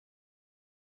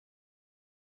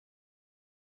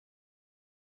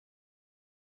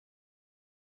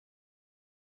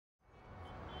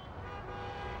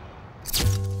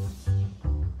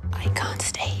can't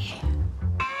stay here.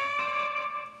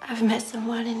 I've met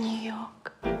someone in New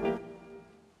York.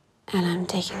 And I'm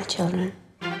taking the children.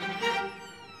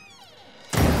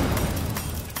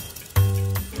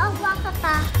 Au revoir,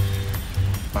 Papa.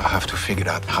 I have to figure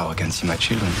out how I can see my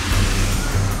children.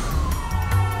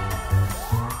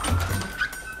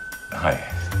 Hi.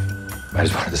 I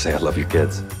just wanted to say I love your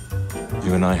kids.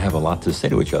 You and I have a lot to say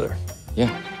to each other. Yeah.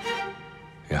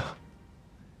 Yeah.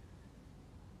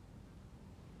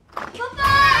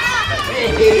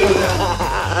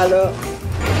 Alors.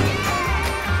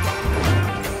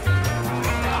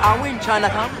 Are we in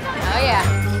Chinatown? Oh yeah.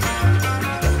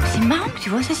 C'est marrant que tu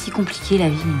vois ça si compliqué la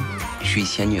vie. Je suis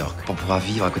ici à New York pour pouvoir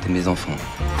vivre à côté de mes enfants.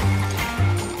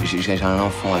 J'ai un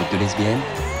enfant avec 2 lesbiennes.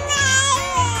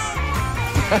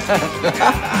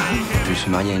 Je suis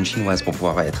marié à une chinoise pour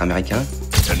pouvoir être américain.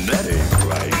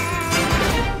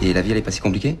 Et la vie, elle est pas si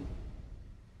compliquée?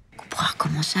 On pourra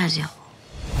recommencer à zéro.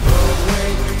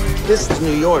 This is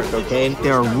New York, okay?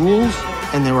 There are rules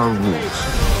and there are rules.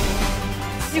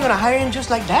 You're gonna hire him just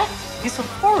like that? He's a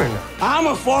foreigner. I'm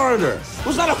a foreigner.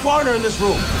 Who's not a foreigner in this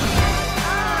room?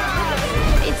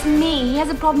 It's me. He has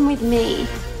a problem with me.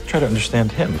 Try to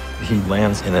understand him. He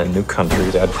lands in a new country.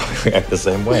 Dad probably react the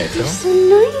same way. You're so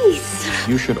nice.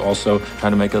 You should also try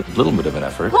to make a little bit of an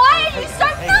effort. Why are you so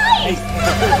nice?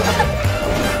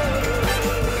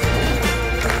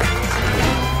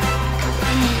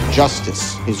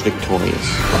 Justice is victorious.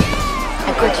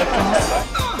 À quoi tu penses?